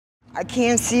I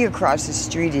can't see across the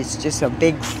street. It's just a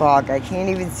big fog. I can't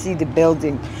even see the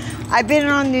building. I've been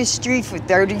on this street for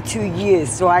 32 years,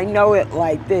 so I know it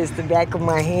like this, the back of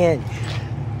my hand.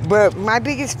 But my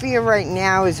biggest fear right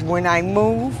now is when I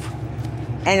move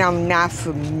and I'm not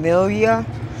familiar,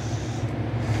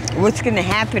 what's gonna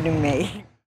happen to me?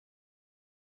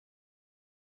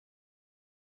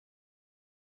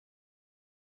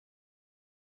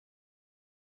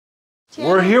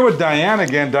 We're here with Diane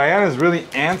again. Diane is really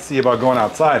antsy about going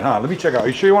outside, huh? Let me check out. Are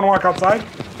you sure you want to walk outside?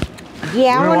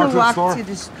 Yeah, I want to walk to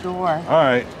the store. All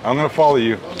right, I'm going to follow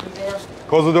you.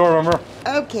 Close the door, remember?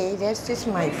 Okay, that's just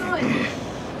my...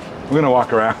 We're going to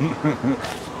walk around.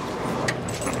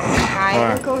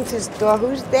 Hi, I'm going to the store.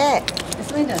 Who's that?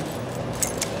 It's Linda.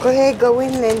 Go ahead, go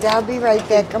in, Linda. I'll be right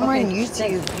back. I'm on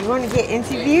YouTube. You want to get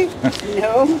interviewed?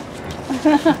 No.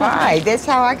 Hi, that's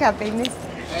how I got famous.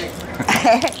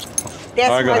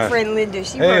 That's my friend Linda.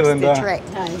 She works the track.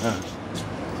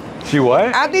 Hi. She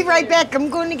what? I'll be right back. I'm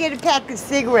going to get a pack of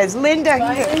cigarettes.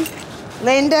 Linda, here.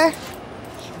 Linda,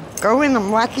 go in. I'm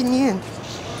locking you in.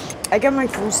 I got my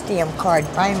food stamp card,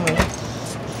 finally.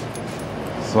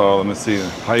 So, let me see.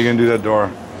 How you going to do that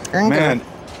door? Man,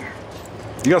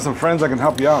 you got some friends that can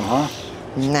help you out, huh?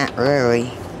 Not really.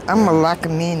 I'm going to lock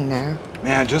them in now.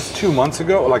 Man, just 2 months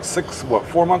ago, like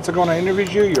 4 months ago when I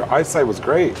interviewed you, your eyesight was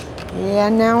great. Yeah,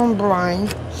 now I'm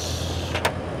blind.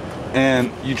 And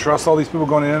you trust all these people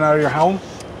going in and out of your home?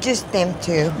 Just them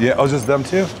two. Yeah, oh, just them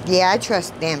two? Yeah, I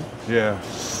trust them. Yeah.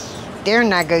 They're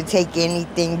not going to take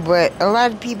anything, but a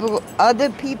lot of people, other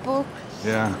people,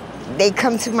 yeah, they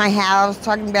come to my house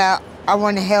talking about, I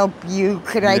want to help you.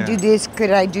 Could I do this?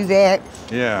 Could I do that?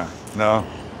 Yeah, no.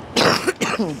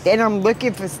 Then I'm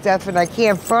looking for stuff and I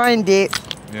can't find it.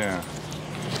 Yeah.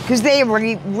 Because they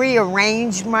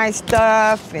rearrange my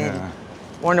stuff and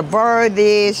want to borrow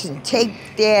this and take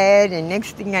that, and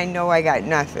next thing I know, I got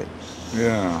nothing.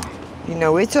 Yeah. You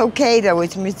know, it's okay though,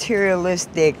 it's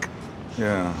materialistic.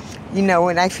 Yeah. You know,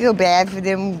 and I feel bad for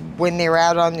them when they're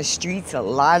out on the streets, a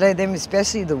lot of them,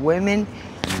 especially the women.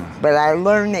 But I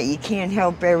learned that you can't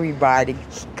help everybody.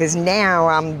 Because now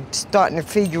I'm starting to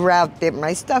figure out that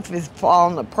my stuff is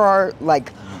falling apart.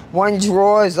 Like one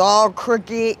drawer is all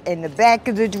crooked, and the back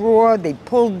of the drawer, they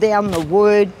pulled down the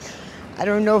wood. I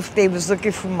don't know if they was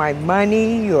looking for my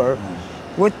money or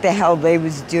what the hell they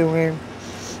was doing.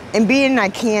 And being I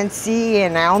can't see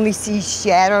and I only see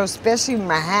shadows, especially in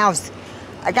my house,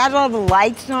 I got all the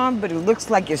lights on, but it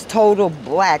looks like it's total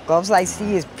black. All I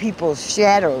see is people's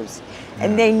shadows.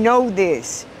 And they know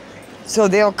this. So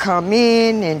they'll come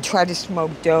in and try to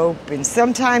smoke dope. And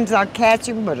sometimes I'll catch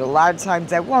them, but a lot of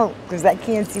times I won't, because I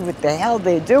can't see what the hell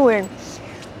they're doing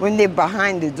when they're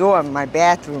behind the door in my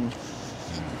bathroom.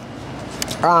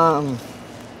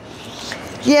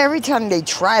 Yeah, every time they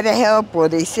try to help or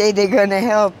they say they're gonna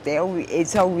help,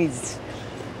 it's always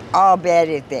all bad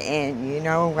at the end, you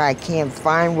know? I can't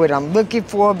find what I'm looking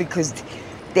for because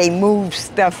they move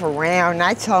stuff around.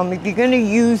 I tell them, if you're gonna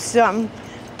use something,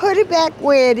 put it back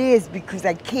where it is because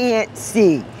I can't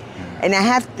see. And I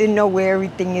have to know where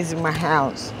everything is in my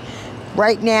house.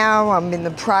 Right now, I'm in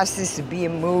the process of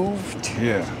being moved.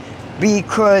 Yeah.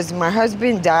 Because my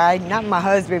husband died, not my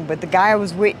husband, but the guy I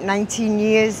was with 19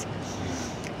 years.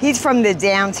 He's from the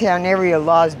downtown area of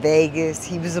Las Vegas.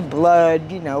 He was a blood,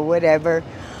 you know, whatever.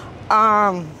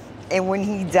 And when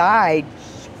he died,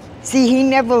 see, he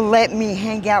never let me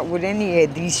hang out with any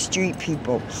of these street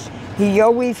people. He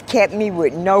always kept me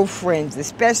with no friends,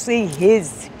 especially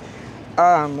his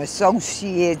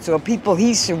associates or people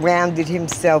he surrounded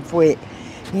himself with.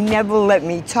 He never let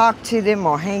me talk to them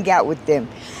or hang out with them.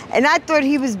 And I thought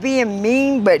he was being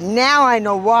mean, but now I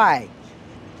know why.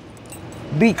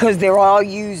 Because they're all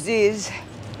users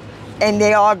and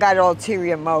they all got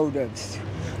ulterior motives.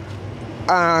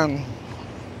 And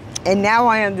now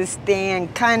I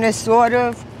understand, kind of, sort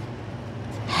of,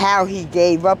 how he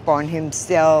gave up on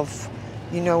himself,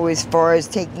 you know, as far as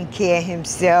taking care of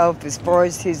himself, as far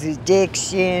as his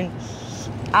addiction.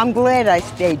 I'm glad I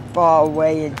stayed far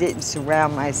away and didn't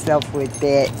surround myself with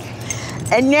that.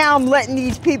 And now I'm letting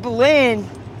these people in,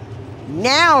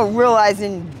 now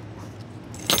realizing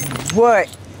what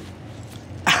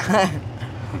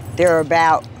they're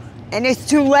about. And it's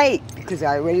too late because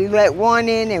I already let one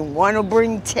in and one will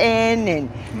bring 10. And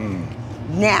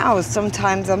now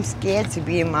sometimes I'm scared to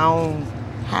be in my own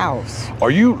house.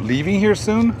 Are you leaving here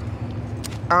soon?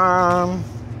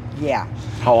 Yeah.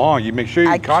 How long? You make sure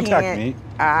you contact me.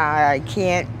 I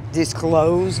can't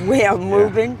disclose where I'm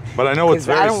moving. But I know it's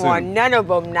very soon. I don't want none of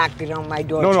them knocking on my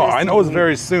door. No, I know it's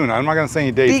very soon. I'm not going to say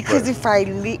any dates. Because if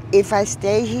I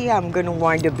stay here, I'm going to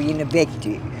wind up being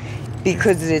evicted.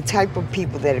 because of the type of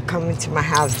people that are coming to my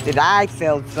house that I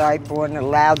felt sorry for and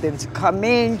allowed them to come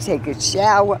in, take a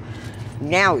shower.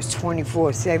 Now it's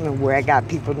 24/7 where I got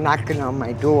people knocking on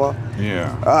my door.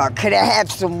 Yeah. Could I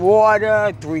have some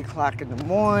water? 3 o'clock in the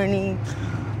morning.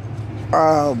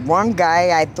 One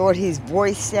guy, I thought his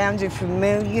voice sounded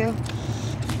familiar.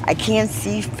 I can't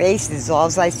see faces. All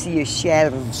I see is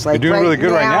shadows. Like you're doing really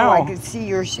good right now. I can see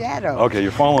your shadow. Okay,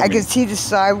 you're following me. I can see the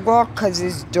sidewalk because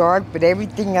it's dark, but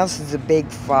everything else is a big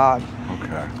fog.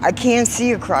 Okay. I can't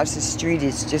see across the street.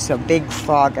 It's just a big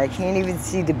fog. I can't even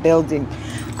see the building.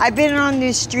 I've been on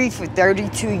this street for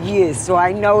 32 years, so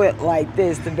I know it like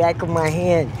this, the back of my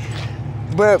hand.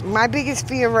 But my biggest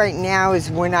fear right now is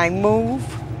when I move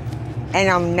and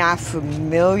I'm not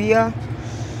familiar,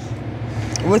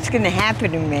 what's gonna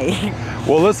happen to me?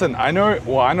 Well, listen, I know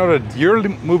that you're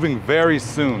moving very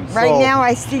soon. Right now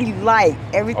I see light.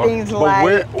 Everything's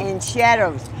light and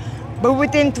shadows. But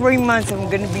within 3 months, I'm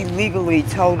going to be legally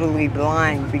totally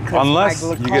blind because unless my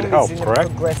you get help, is in correct? a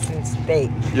progressing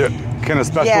state. Yeah. Can a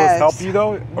specialist help you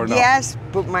though, or no? Yes,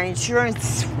 but my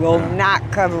insurance will not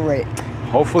cover it.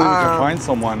 Hopefully, we can find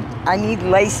someone. I need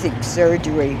LASIK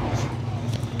surgery.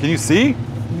 Can you see?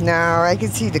 No, I can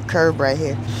see the curb right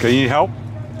here. Can you help?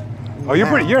 Oh, you're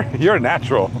pretty. You're a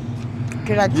natural.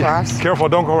 Could I cross? Yeah. Careful!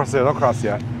 Don't cross there. Don't cross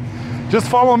yet. Just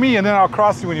follow me, and then I'll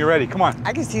cross you when you're ready. Come on.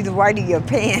 I can see the white of your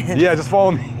pants. Yeah, just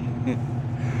follow me.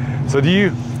 So do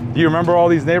you remember all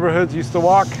these neighborhoods you used to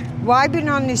walk? Well, I've been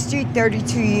on this street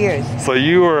 32 years. So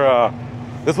you were,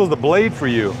 this was the blade for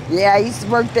you. Yeah, I used to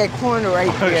work that corner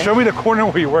right there. Show me the corner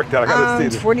where you worked at. I gotta see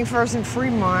this. 21st and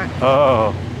Fremont.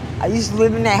 Oh. I used to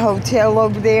live in that hotel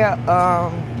over there,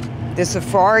 the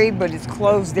Safari, but it's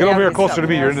closed down. Get over here closer to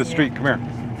me. You're in the street. Come here.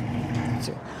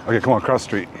 Okay, come on, cross the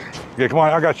street. Okay, come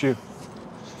on. I got you.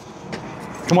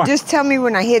 Come on. Just tell me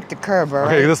when I hit the curb, all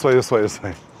right? Okay, this way, this way, this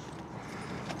way.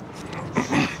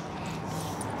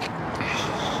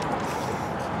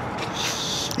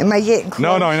 Am I getting close?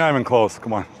 No, you're not even close.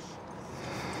 Come on.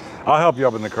 I'll help you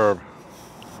up in the curb.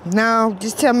 No,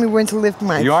 just tell me when to lift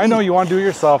my feet. I know you want to do it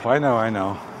yourself. I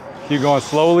know. Keep going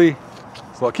slowly.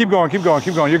 Slow. Keep going. You got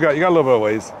a little bit of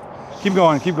ways. Keep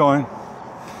going. Keep going.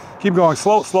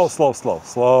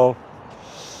 Slow.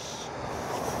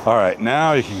 All right,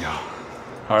 now you can go.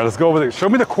 All right, let's go over there. Show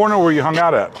me the corner where you hung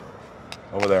out at.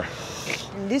 Over there.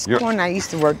 In this corner I used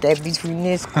to work at, between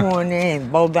this corner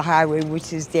and Boulder Highway,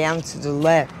 which is down to the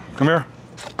left. Come here.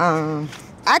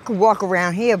 I could walk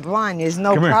around here blind. There's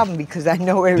no problem because I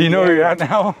know everywhere. Do you know where you're at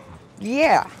now?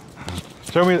 Yeah.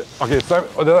 Show me. Okay, so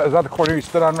is that the corner you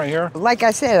stood on right here? Like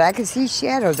I said, I can see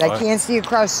shadows. I can't see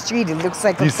across the street. It looks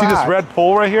like Do you see this red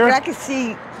pole right here? But I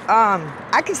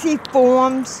can see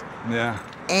forms. Yeah.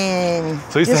 And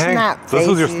so you used to hang. So this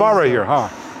was your spot right here, huh?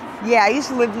 Yeah, I used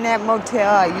to live in that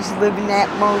motel. I used to live in that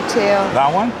motel.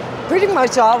 That one? Pretty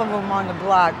much all of them on the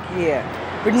block, yeah.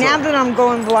 But now that I'm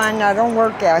going blind, I don't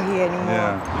work out here anymore.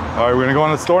 Yeah. All right, we're gonna go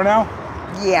in the store now?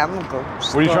 Yeah, I'm gonna go.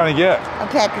 What are you trying to get? A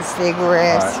pack of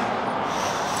cigarettes.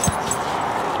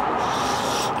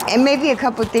 And maybe a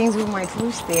couple things with my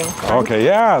food stamp. Okay,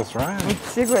 yeah, that's right. With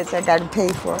cigarettes I gotta pay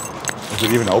for. Is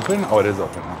it even open? Oh, it is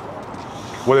open. Huh?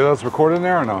 Will they let us record in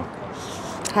there or no?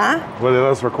 Huh? Will they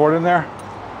let us record in there?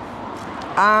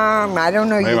 I don't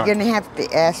know. Maybe. You're gonna have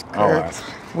to ask her. I'll ask.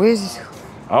 Where's?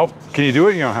 Oh, can you do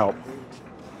it? You don't help.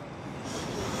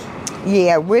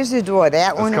 Yeah, where's the door?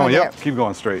 That one? Going, yep, keep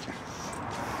going straight.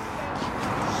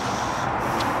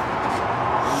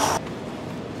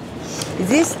 Is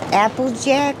this Apple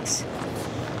Jacks?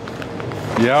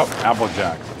 Yep, Apple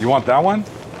Jacks. You want that one?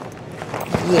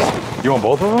 Yeah. You want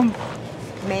both of them?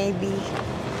 Maybe.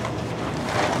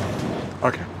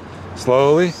 Okay.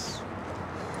 Slowly.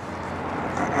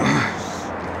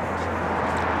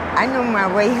 I know my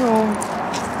way home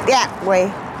that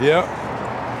way. Yep.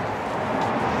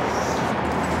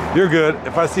 You're good.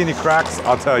 If I see any cracks,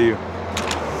 I'll tell you.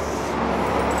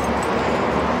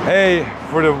 Hey,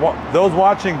 for those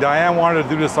watching, Diane wanted to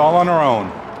do this all on her own.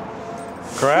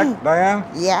 Correct, Diane?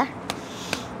 Yeah.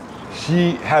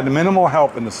 She had minimal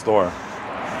help in the store.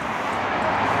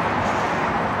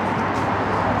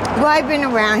 Well, I've been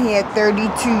around here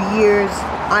 32 years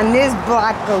on this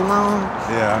block alone.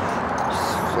 Yeah.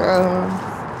 So.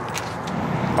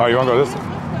 Oh, you want to go this way?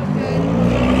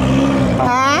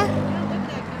 Huh?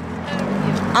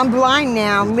 I'm blind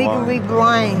now. I'm legally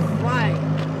blind. Why?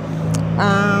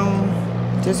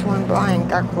 Just went blind.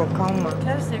 Got glaucoma.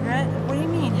 Got a cigarette? What do you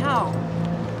mean? How?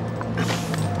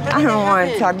 I don't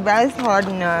want to talk about it. It's hard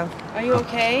enough. Are you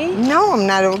okay? No, I'm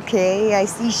not okay. I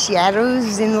see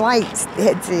shadows and lights.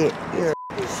 That's it. Yeah.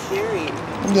 It's scary.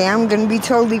 Yeah, I'm going to be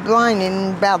totally blind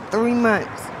in about 3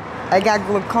 months. I got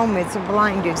glaucoma. It's a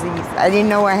blind disease. I didn't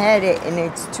know I had it, and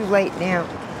it's too late now.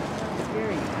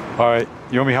 All right.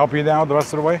 You want me to help you now the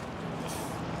rest of the way?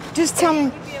 Just tell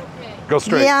me. Go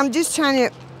straight. Yeah, I'm just trying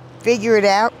to figure it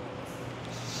out.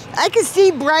 I can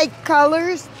see bright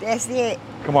colors. That's it.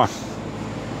 Come on.